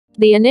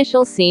The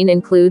initial scene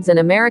includes an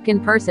American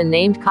person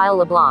named Kyle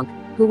LeBlanc,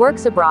 who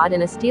works abroad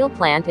in a steel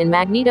plant in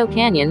Magneto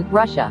Canyon,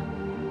 Russia.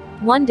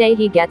 One day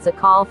he gets a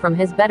call from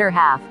his better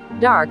half,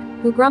 Dark,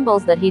 who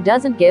grumbles that he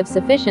doesn't give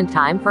sufficient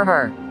time for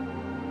her.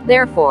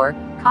 Therefore,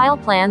 Kyle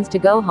plans to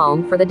go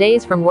home for the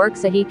days from work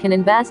so he can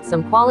invest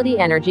some quality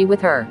energy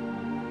with her.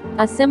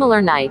 A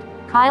similar night,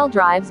 Kyle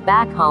drives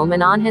back home,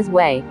 and on his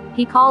way,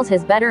 he calls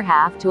his better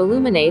half to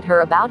illuminate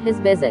her about his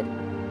visit.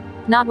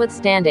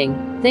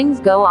 Notwithstanding,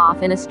 things go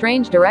off in a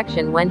strange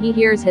direction when he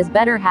hears his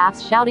better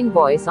half's shouting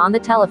voice on the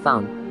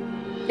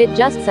telephone. It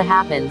just so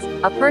happens,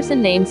 a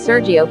person named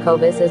Sergio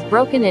Cobus is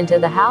broken into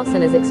the house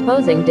and is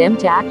exposing Dim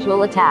to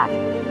actual attack.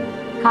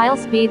 Kyle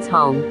speeds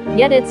home,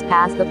 yet it's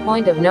past the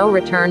point of no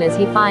return as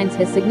he finds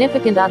his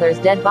significant other's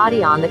dead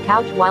body on the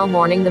couch while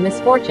mourning the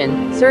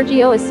misfortune.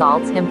 Sergio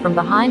assaults him from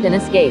behind and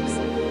escapes.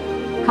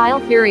 Kyle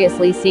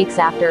furiously seeks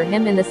after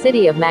him in the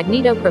city of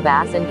Magneto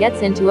Crevasse and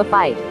gets into a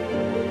fight.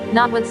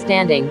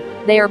 Notwithstanding,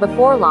 they are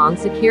before long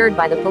secured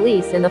by the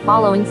police in the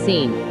following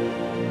scene.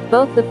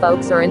 Both the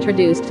folks are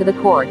introduced to the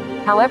court,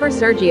 however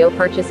Sergio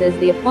purchases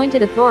the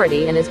appointed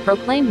authority and is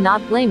proclaimed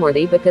not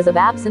blameworthy because of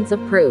absence of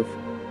proof.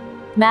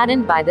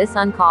 Maddened by this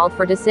uncalled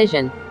for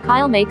decision,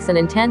 Kyle makes an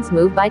intense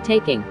move by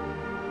taking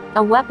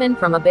a weapon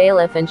from a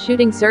bailiff and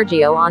shooting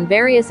Sergio on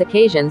various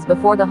occasions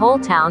before the whole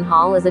town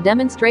hall as a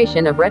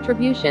demonstration of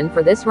retribution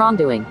for this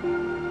wrongdoing.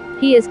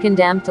 He is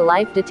condemned to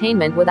life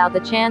detainment without the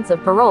chance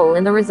of parole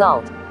in the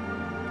result.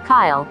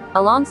 Kyle,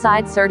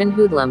 alongside certain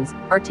hoodlums,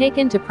 are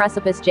taken to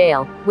Precipice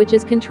Jail, which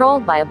is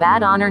controlled by a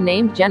bad honor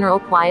named General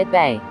Quiet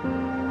Bay.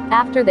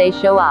 After they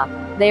show up,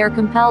 they are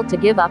compelled to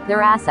give up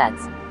their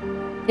assets.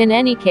 In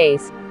any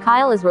case,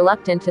 Kyle is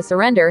reluctant to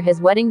surrender his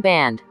wedding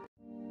band.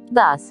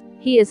 Thus,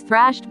 he is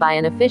thrashed by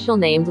an official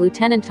named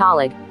Lieutenant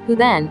Tollig, who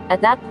then,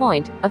 at that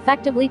point,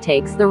 effectively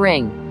takes the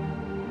ring.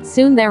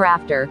 Soon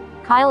thereafter,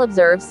 Kyle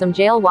observes some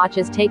jail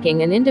watches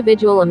taking an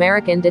individual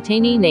American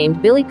detainee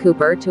named Billy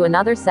Cooper to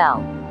another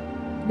cell.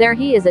 There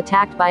he is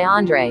attacked by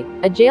Andre,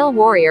 a jail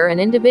warrior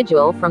and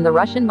individual from the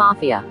Russian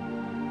mafia.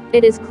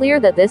 It is clear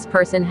that this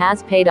person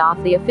has paid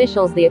off the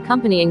officials the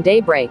accompanying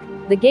daybreak.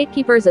 The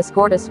gatekeepers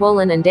escort a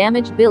swollen and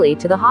damaged Billy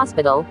to the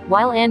hospital,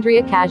 while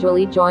Andrea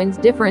casually joins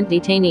different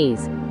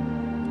detainees.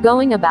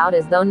 Going about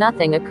as though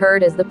nothing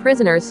occurred as the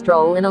prisoners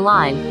stroll in a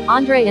line,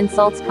 Andre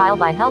insults Kyle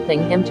by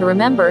helping him to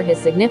remember his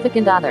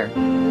significant other.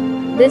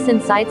 This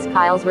incites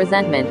Kyle's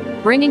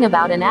resentment, bringing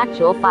about an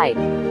actual fight.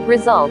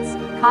 Results: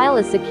 Kyle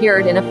is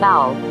secured in a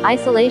foul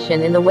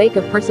isolation in the wake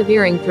of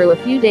persevering through a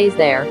few days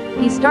there.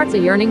 He starts a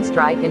yearning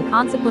strike and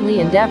consequently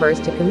endeavors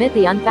to commit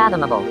the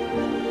unfathomable.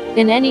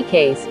 In any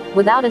case,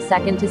 without a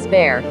second to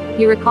spare,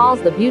 he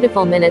recalls the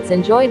beautiful minutes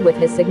enjoyed with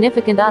his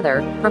significant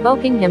other,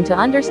 provoking him to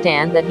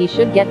understand that he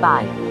should get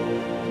by.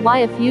 Why,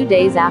 a few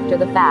days after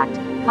the fact,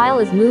 Kyle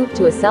is moved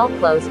to a cell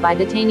close by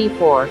detainee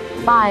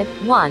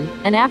 451,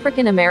 an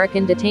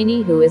African-American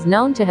detainee who is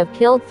known to have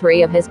killed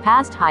 3 of his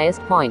past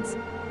highest points.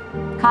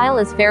 Kyle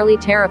is fairly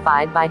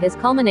terrified by his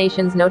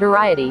culmination's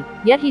notoriety,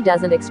 yet he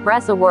doesn't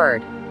express a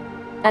word.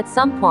 At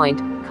some point,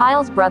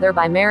 Kyle's brother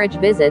by marriage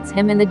visits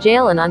him in the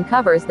jail and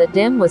uncovers that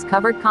Dim was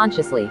covered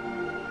consciously.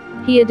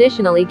 He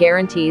additionally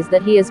guarantees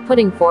that he is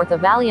putting forth a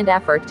valiant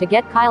effort to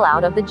get Kyle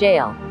out of the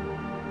jail.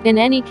 In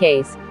any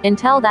case,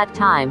 until that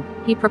time,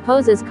 he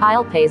proposes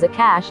Kyle pays a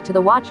cash to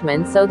the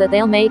watchman so that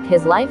they'll make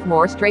his life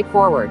more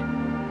straightforward.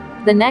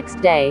 The next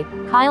day,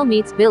 Kyle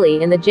meets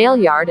Billy in the jail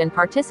yard and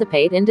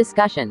participate in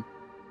discussion.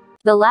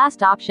 The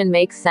last option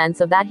makes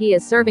sense of that he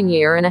is serving 1.5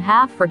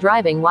 years for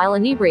driving while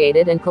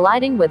inebriated and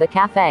colliding with a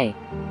cafe.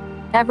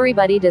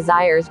 Everybody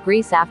desires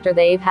grease after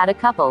they've had a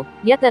couple,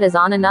 yet that is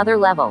on another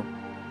level.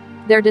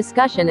 Their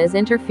discussion is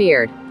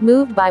interfered,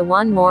 moved by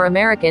one more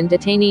American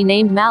detainee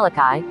named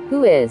Malachi,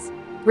 who is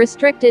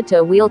restricted to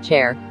a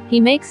wheelchair. He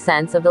makes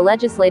sense of the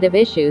legislative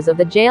issues of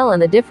the jail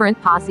and the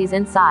different posses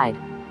inside,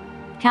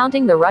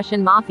 counting the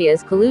Russian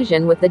mafia's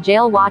collusion with the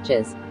jail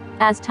watches.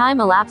 As time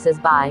elapses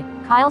by,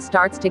 Kyle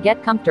starts to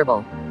get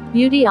comfortable.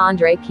 Beauty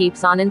Andre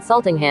keeps on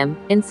insulting him,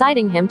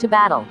 inciting him to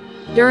battle.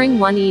 During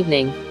one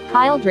evening,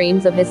 Kyle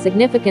dreams of his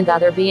significant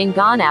other being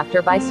gone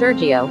after by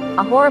Sergio,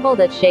 a horrible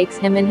that shakes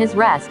him in his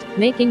rest,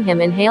 making him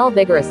inhale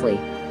vigorously.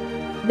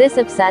 This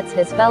upsets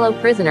his fellow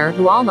prisoner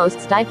who almost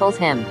stifles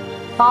him.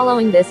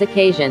 Following this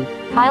occasion,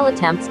 Kyle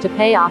attempts to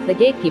pay off the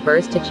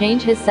gatekeepers to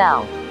change his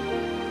cell.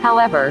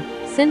 However,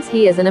 since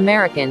he is an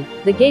American,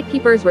 the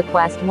gatekeepers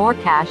request more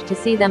cash to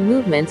see them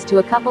movements to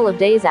a couple of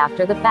days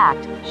after the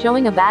fact,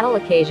 showing a battle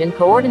occasion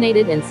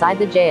coordinated inside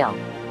the jail.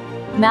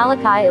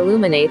 Malachi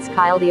illuminates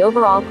Kyle. The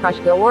overall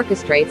Krushka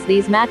orchestrates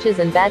these matches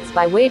and bets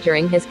by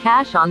wagering his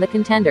cash on the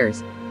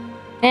contenders.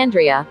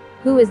 Andrea,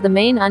 who is the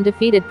main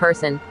undefeated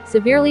person,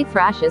 severely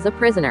thrashes a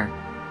prisoner,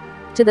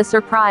 to the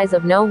surprise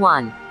of no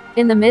one.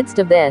 In the midst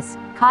of this,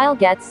 Kyle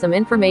gets some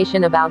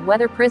information about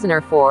whether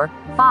prisoner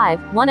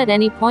 451 at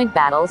any point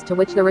battles, to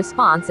which the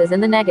response is in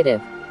the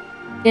negative.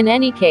 In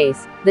any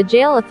case, the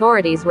jail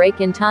authorities rake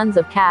in tons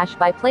of cash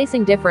by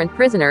placing different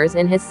prisoners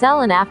in his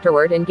cell and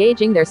afterward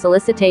engaging their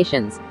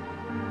solicitations.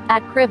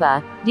 At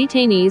Kriva,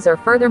 detainees are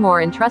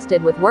furthermore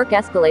entrusted with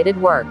work-escalated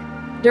work.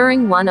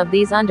 During one of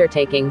these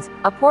undertakings,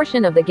 a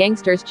portion of the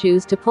gangsters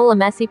choose to pull a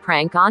messy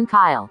prank on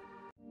Kyle.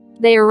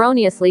 They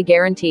erroneously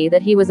guarantee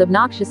that he was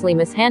obnoxiously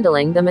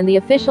mishandling them, and the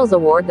officials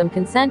award them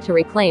consent to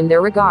reclaim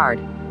their regard.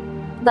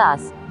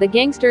 Thus, the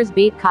gangsters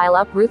beat Kyle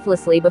up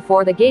ruthlessly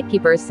before the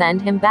gatekeepers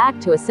send him back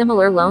to a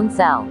similar lone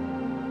cell.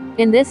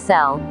 In this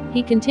cell,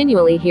 he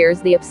continually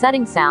hears the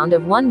upsetting sound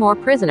of one more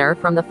prisoner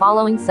from the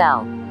following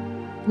cell.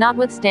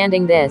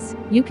 Notwithstanding this,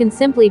 you can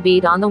simply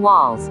beat on the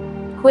walls.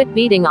 Quit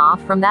beating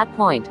off from that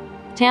point.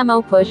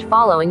 Tamo push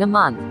following a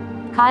month.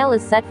 Kyle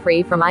is set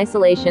free from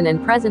isolation,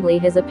 and presently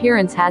his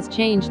appearance has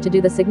changed to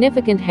do the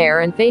significant hair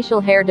and facial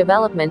hair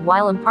development.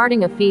 While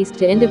imparting a feast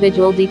to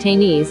individual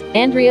detainees,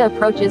 Andrea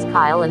approaches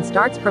Kyle and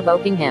starts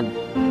provoking him.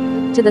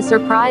 To the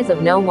surprise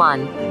of no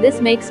one,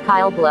 this makes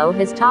Kyle blow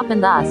his top,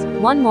 and thus,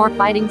 one more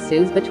fighting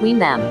ensues between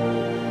them.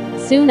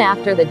 Soon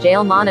after, the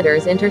jail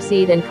monitors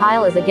intercede and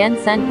Kyle is again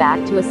sent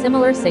back to a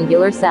similar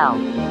singular cell.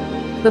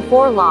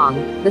 Before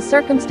long, the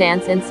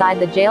circumstance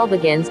inside the jail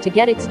begins to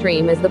get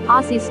extreme as the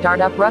posses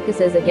start up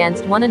ruckuses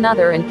against one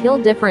another and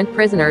kill different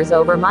prisoners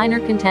over minor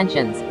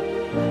contentions.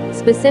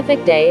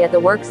 Specific day at the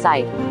work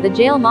site, the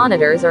jail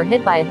monitors are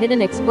hit by a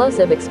hidden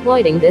explosive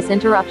exploiting this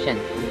interruption.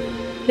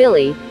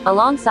 Billy,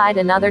 alongside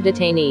another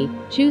detainee,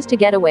 choose to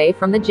get away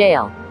from the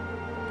jail.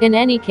 In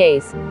any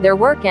case, their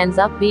work ends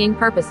up being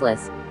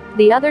purposeless.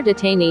 The other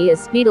detainee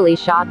is speedily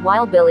shot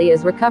while Billy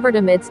is recovered.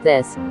 Amidst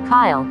this,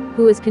 Kyle,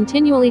 who is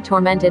continually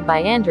tormented by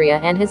Andrea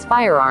and his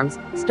firearms,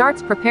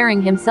 starts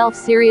preparing himself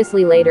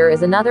seriously. Later,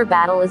 as another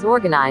battle is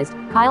organized,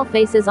 Kyle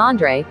faces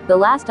Andre, the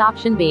last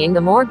option being the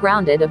more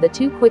grounded of the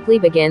two, quickly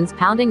begins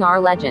pounding our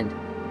legend.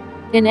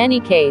 In any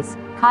case,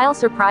 Kyle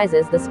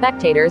surprises the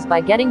spectators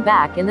by getting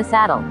back in the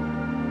saddle.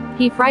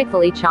 He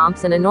frightfully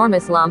chomps an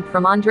enormous lump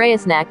from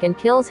Andrea's neck and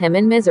kills him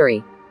in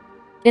misery.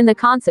 In the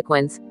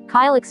consequence,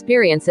 Kyle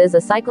experiences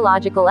a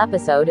psychological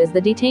episode as the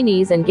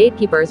detainees and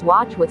gatekeepers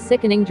watch with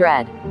sickening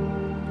dread.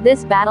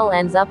 This battle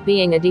ends up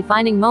being a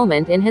defining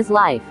moment in his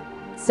life.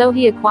 So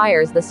he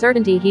acquires the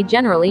certainty he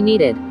generally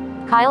needed.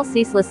 Kyle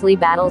ceaselessly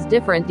battles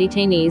different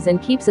detainees and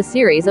keeps a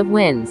series of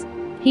wins.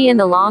 He in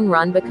the long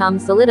run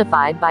becomes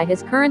solidified by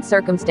his current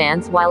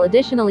circumstance while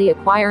additionally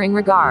acquiring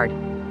regard.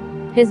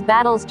 His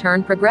battles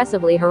turn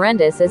progressively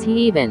horrendous as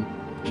he even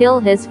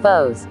kill his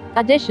foes.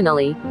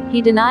 Additionally,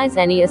 he denies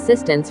any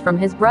assistance from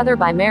his brother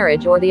by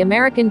marriage or the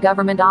American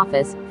government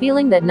office,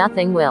 feeling that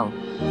nothing will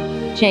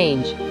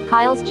change.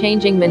 Kyle's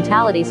changing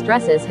mentality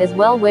stresses his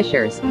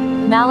well-wishers.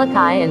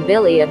 Malachi and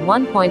Billy at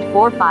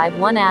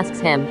 1.451 asks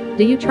him,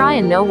 "Do you try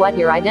and know what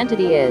your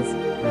identity is?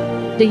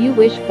 Do you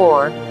wish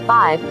for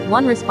 5?"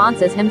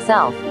 responses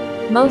himself.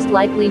 Most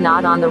likely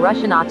not on the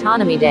Russian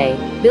Autonomy Day.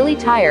 Billy,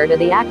 tired of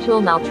the actual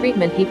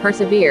maltreatment, he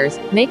perseveres,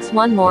 makes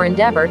one more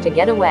endeavor to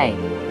get away.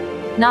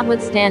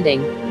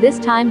 Notwithstanding, this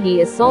time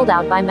he is sold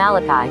out by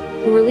Malachi,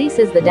 who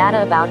releases the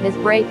data about his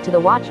break to the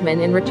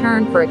Watchmen in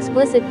return for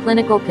explicit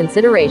clinical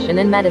consideration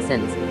and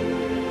medicines.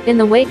 In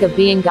the wake of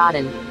being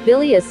gotten,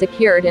 Billy is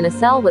secured in a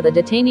cell with a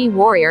detainee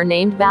warrior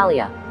named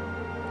Valia.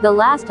 The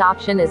last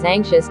option is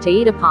anxious to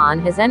eat upon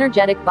his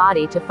energetic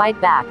body to fight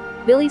back.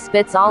 Billy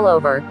spits all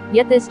over,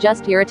 yet this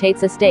just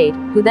irritates Estate,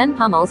 who then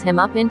pummels him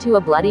up into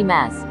a bloody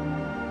mess.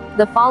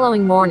 The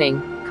following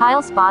morning,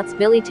 Kyle spots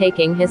Billy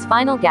taking his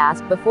final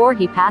gasp before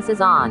he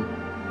passes on.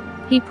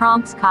 He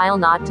prompts Kyle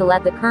not to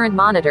let the current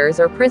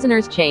monitors or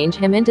prisoners change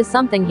him into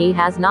something he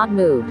has not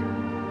moved.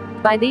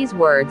 By these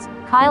words,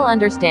 Kyle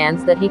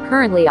understands that he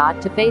currently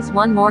ought to face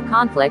one more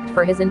conflict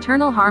for his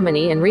internal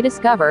harmony and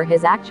rediscover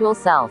his actual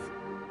self.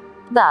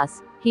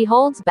 Thus, he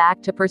holds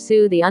back to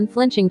pursue the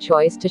unflinching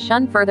choice to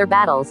shun further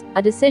battles,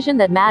 a decision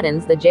that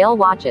maddens the jail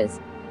watches.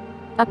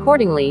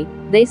 Accordingly,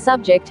 they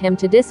subject him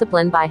to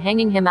discipline by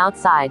hanging him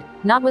outside.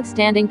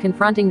 Notwithstanding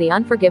confronting the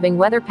unforgiving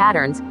weather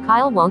patterns,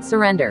 Kyle won't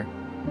surrender.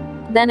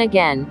 Then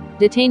again,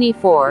 detainee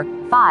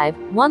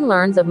 4-5-1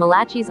 learns of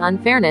Malachi's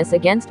unfairness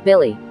against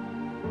Billy.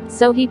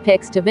 So he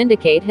picks to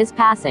vindicate his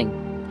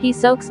passing. He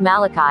soaks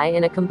Malachi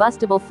in a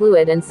combustible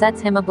fluid and sets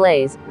him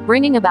ablaze,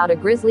 bringing about a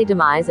grisly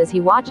demise as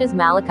he watches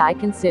Malachi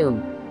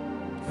consume.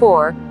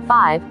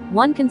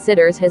 4-5-1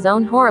 considers his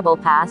own horrible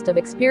past of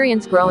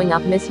experience growing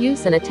up,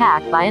 misuse and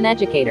attack by an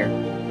educator.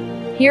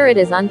 Here it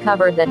is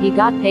uncovered that he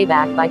got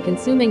payback by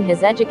consuming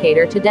his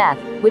educator to death,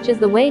 which is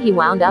the way he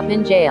wound up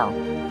in jail.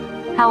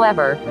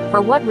 However,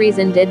 for what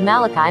reason did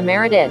Malachi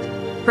merit it?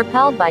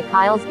 Propelled by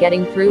Kyle's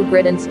getting through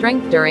grit and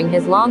strength during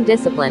his long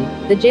discipline,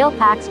 the jail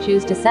packs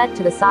choose to set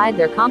to the side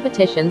their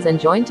competitions and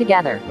join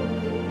together.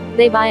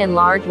 They by and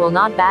large will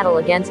not battle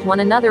against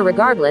one another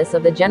regardless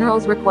of the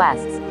general's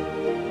requests.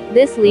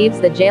 This leaves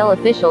the jail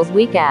officials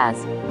weak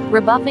as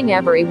rebuffing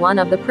every one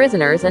of the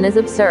prisoners and is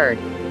absurd.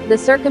 The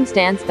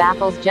circumstance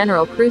baffles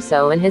General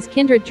Crusoe and his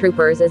kindred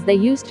troopers as they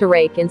used to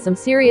rake in some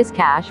serious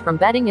cash from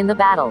betting in the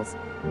battles.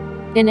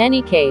 In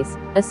any case,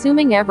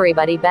 assuming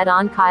everybody bet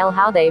on Kyle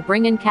how they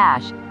bring in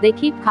cash, they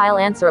keep Kyle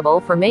answerable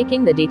for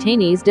making the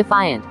detainees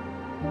defiant.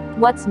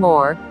 What's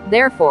more,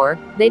 therefore,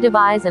 they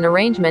devise an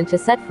arrangement to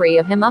set free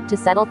of him up to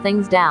settle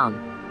things down.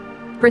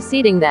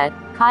 Preceding that,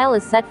 Kyle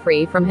is set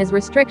free from his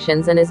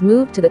restrictions and is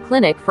moved to the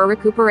clinic for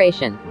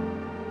recuperation.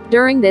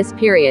 During this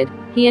period,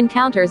 he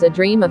encounters a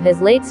dream of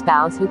his late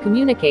spouse who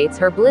communicates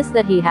her bliss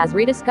that he has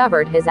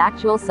rediscovered his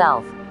actual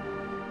self.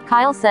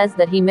 Kyle says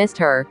that he missed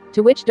her,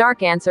 to which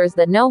Dark answers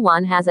that no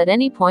one has at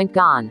any point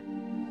gone.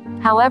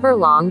 However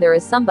long there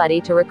is somebody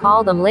to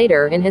recall them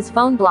later in his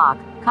phone block,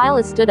 Kyle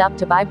is stood up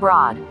to by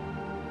Broad,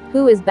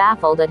 who is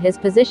baffled at his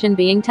position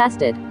being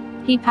tested.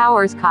 He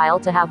powers Kyle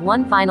to have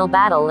one final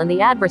battle, and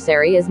the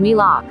adversary is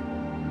LeBlanc,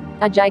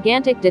 a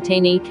gigantic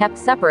detainee kept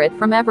separate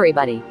from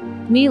everybody.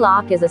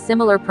 LeBlanc is a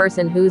similar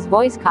person whose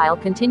voice Kyle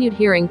continued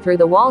hearing through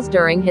the walls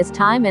during his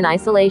time in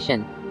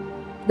isolation.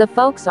 The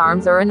folk's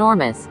arms are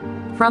enormous.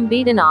 From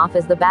beaten off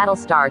as the battle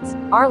starts,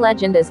 our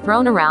legend is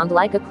thrown around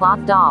like a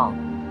cloth doll.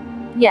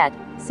 Yet,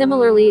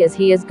 similarly as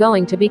he is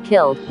going to be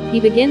killed, he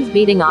begins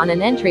beating on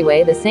an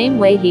entryway the same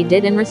way he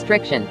did in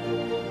restriction.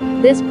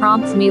 This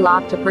prompts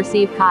LeBlanc to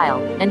perceive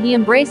Kyle, and he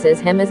embraces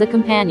him as a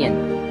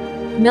companion.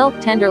 Milk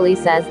tenderly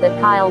says that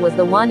Kyle was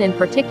the one in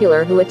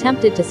particular who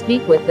attempted to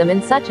speak with them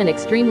in such an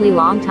extremely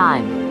long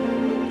time.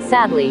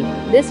 Sadly,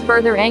 this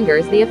further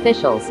angers the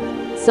officials.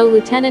 So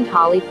Lieutenant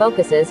Holly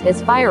focuses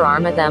his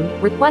firearm at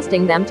them,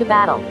 requesting them to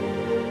battle.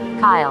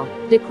 Kyle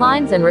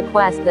declines and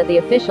requests that the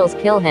officials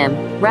kill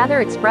him,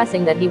 rather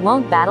expressing that he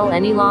won't battle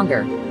any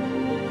longer.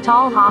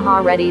 Tall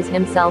Haha readies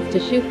himself to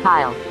shoot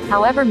Kyle,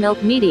 however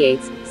Milk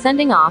mediates,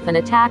 sending off an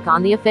attack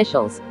on the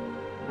officials.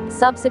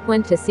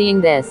 Subsequent to seeing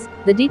this,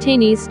 the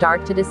detainees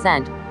start to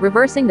dissent,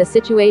 reversing the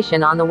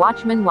situation on the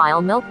watchman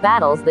while Milk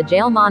battles the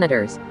jail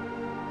monitors.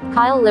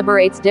 Kyle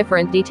liberates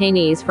different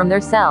detainees from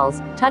their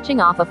cells, touching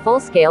off a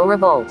full-scale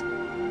revolt.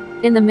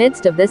 In the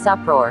midst of this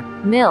uproar,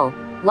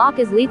 LeBlanc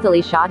is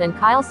lethally shot and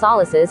Kyle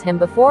solaces him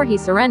before he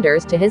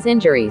surrenders to his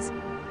injuries.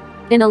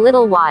 In a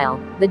little while,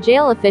 the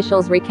jail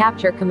officials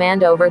recapture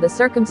command over the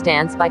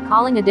circumstance by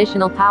calling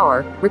additional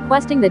power,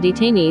 requesting the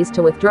detainees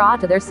to withdraw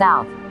to their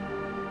south.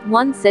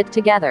 One sit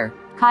together.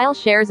 Kyle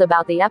shares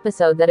about the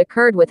episode that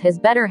occurred with his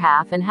better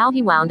half and how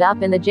he wound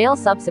up in the jail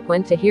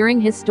subsequent to hearing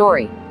his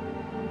story.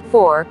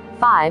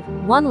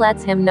 4-5-1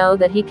 lets him know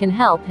that he can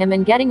help him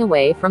in getting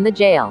away from the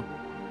jail.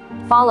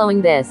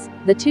 Following this,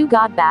 the two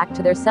got back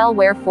to their cell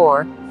where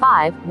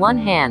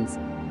 4-5-1 hands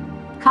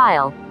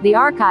Kyle the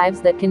archives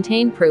that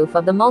contain proof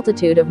of the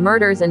multitude of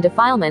murders and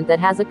defilement that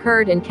has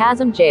occurred in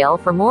Chasm Jail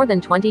for more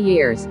than 20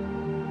 years.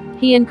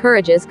 He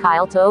encourages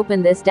Kyle to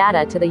open this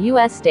data to the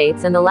U.S.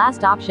 states, and the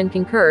last option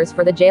concurs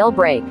for the jail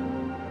break.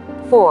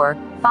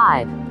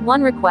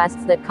 4-5-1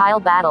 requests that Kyle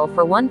battle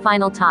for one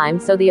final time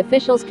so the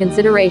officials'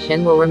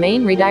 consideration will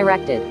remain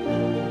redirected.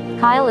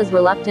 Kyle is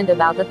reluctant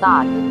about the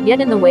thought,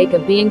 yet in the wake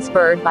of being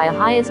spurred by a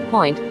highest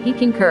point, he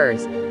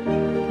concurs.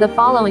 The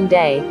following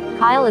day,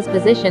 Kyle is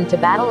positioned to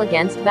battle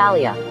against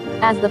Valia.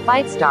 As the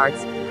fight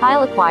starts,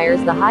 Kyle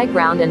acquires the high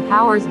ground and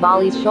powers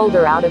Volley's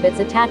shoulder out of its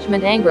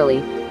attachment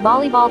angrily.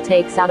 Volleyball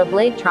takes out a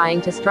blade trying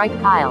to strike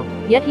Kyle,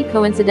 yet he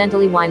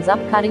coincidentally winds up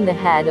cutting the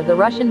head of the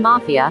Russian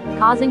mafia,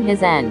 causing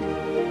his end.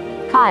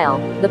 Kyle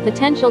the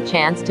potential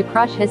chance to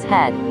crush his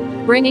head,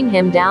 bringing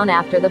him down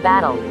after the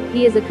battle.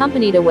 He is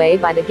accompanied away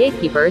by the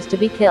gatekeepers to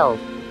be killed.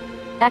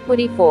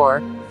 Equity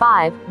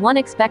 4-5-1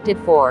 expected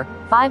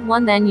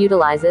 4-5-1 then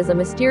utilizes a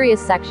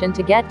mysterious section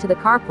to get to the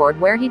carport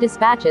where he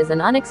dispatches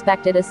an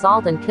unexpected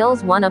assault and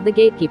kills one of the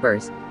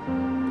gatekeepers.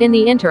 In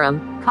the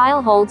interim,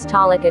 Kyle holds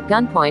Talik at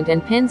gunpoint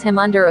and pins him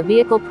under a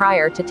vehicle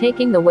prior to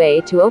taking the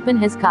way to open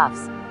his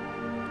cuffs.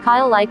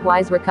 Kyle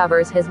likewise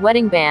recovers his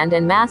wedding band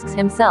and masks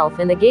himself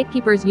in the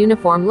gatekeeper's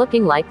uniform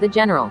looking like the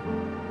general.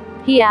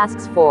 He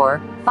asks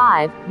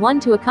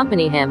 4-5-1 to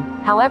accompany him,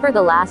 however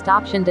the last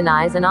option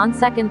denies and on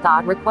second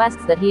thought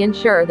requests that he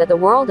ensure that the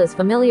world is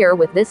familiar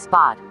with this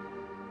spot.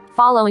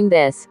 Following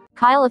this,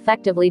 Kyle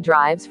effectively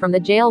drives from the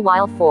jail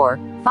while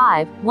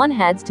 4-5-1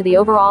 heads to the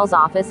overall's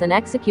office and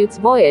executes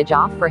voyage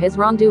off for his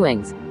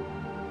wrongdoings.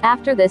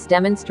 After this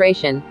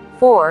demonstration,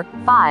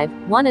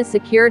 4-5-1 is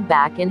secured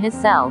back in his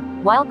cell,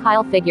 while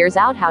Kyle figures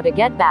out how to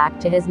get back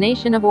to his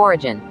nation of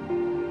origin.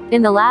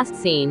 In the last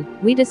scene,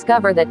 we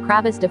discover that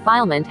Kravis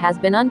defilement has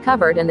been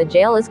uncovered and the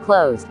jail is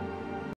closed.